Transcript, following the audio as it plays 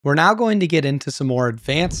We're now going to get into some more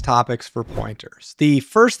advanced topics for pointers. The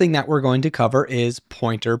first thing that we're going to cover is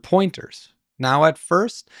pointers. Now, at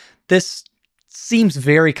first, this seems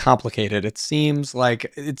very complicated. It seems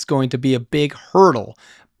like it's going to be a big hurdle.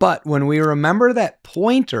 But when we remember that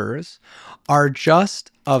pointers are just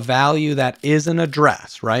a value that is an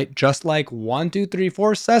address, right? Just like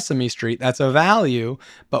 1234 Sesame Street, that's a value,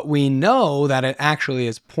 but we know that it actually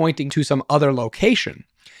is pointing to some other location.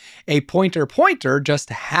 A pointer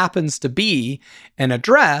just happens to be an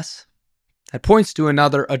address that points to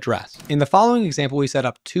another address. In the following example, we set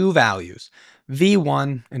up two values,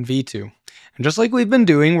 v1 and v2. And just like we've been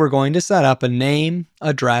doing, we're going to set up a name,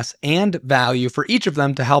 address, and value for each of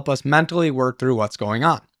them to help us mentally work through what's going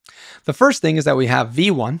on. The first thing is that we have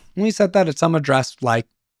v1, and we set that at some address like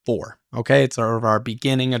 4. Okay, it's sort of our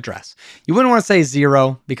beginning address. You wouldn't want to say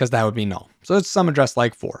 0 because that would be null. So it's some address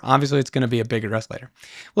like 4. Obviously, it's going to be a big address later.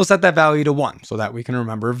 We'll set that value to 1 so that we can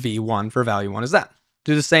remember v1 for value 1 is that.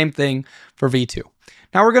 Do the same thing for v2.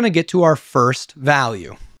 Now we're going to get to our first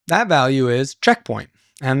value. That value is checkpoint.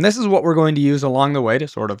 And this is what we're going to use along the way to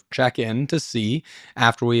sort of check in to see,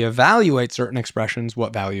 after we evaluate certain expressions,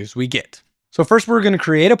 what values we get. So first we're going to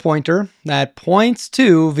create a pointer that points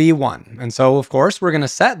to v1. And so of course we're going to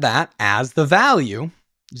set that as the value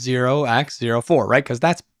 0x04, right? Because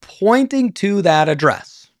that's pointing to that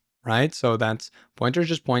address, right? So that's pointer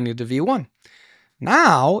just pointing to v1.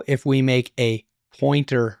 Now, if we make a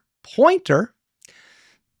pointer,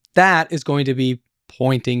 that is going to be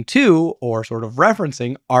pointing to, or sort of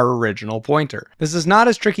referencing, our original pointer. This is not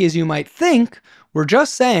as tricky as you might think. We're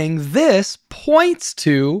just saying this points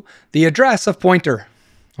to the address of pointer.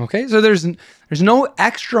 Okay, so there's no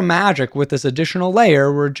extra magic with this additional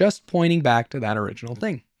layer. We're just pointing back to that original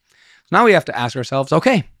thing. So now we have to ask ourselves,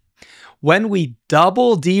 okay, when we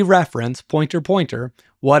double dereference pointer,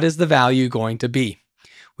 what is the value going to be?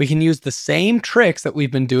 We can use the same tricks that we've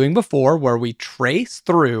been doing before, where we trace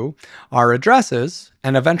through our addresses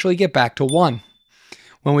and eventually get back to 1.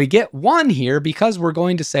 When we get 1 here, because we're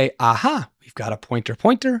going to say, aha, we've got a pointer,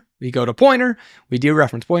 we go to pointer, we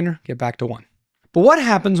dereference pointer, get back to 1. But what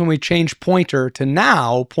happens when we change pointer to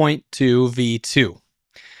now point to v2,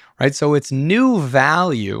 right? So its new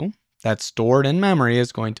value that's stored in memory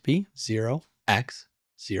is going to be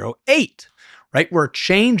 0x08. Right? We're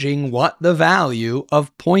changing what the value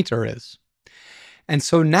of pointer is. And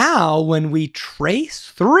so now when we trace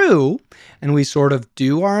through and we sort of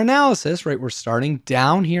do our analysis, right? We're starting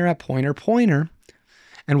down here at pointer.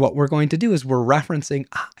 And what we're going to do is we're referencing,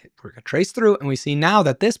 we're going to trace through, and we see now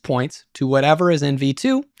that this points to whatever is in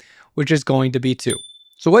v2, which is going to be 2.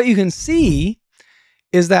 So what you can see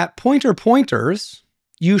is that pointers,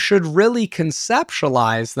 you should really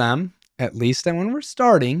conceptualize them, at least when we're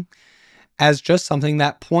starting, as just something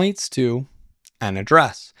that points to an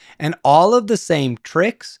address. And all of the same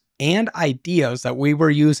tricks and ideas that we were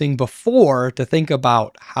using before to think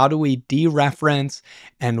about how do we dereference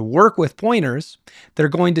and work with pointers, they're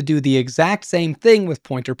going to do the exact same thing with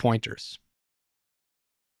pointers.